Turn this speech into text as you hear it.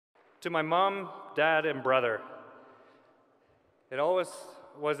To my mom, dad, and brother, it always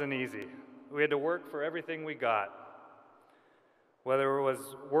wasn't easy. We had to work for everything we got. Whether it was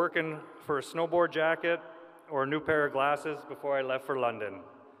working for a snowboard jacket or a new pair of glasses before I left for London,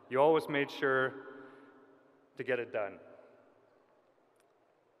 you always made sure to get it done.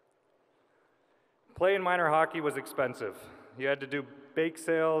 Playing minor hockey was expensive. You had to do bake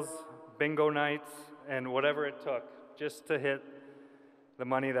sales, bingo nights, and whatever it took just to hit the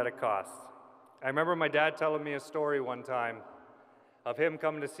money that it cost. I remember my dad telling me a story one time of him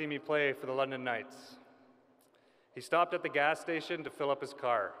coming to see me play for the London Knights. He stopped at the gas station to fill up his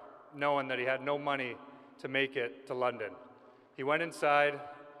car, knowing that he had no money to make it to London. He went inside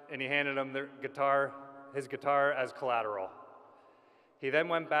and he handed him his guitar as collateral. He then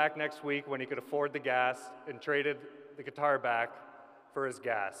went back next week when he could afford the gas and traded the guitar back for his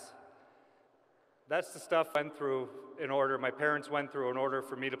gas. That's the stuff my parents went through in order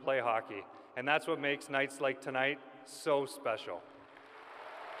for me to play hockey. And that's what makes nights like tonight so special.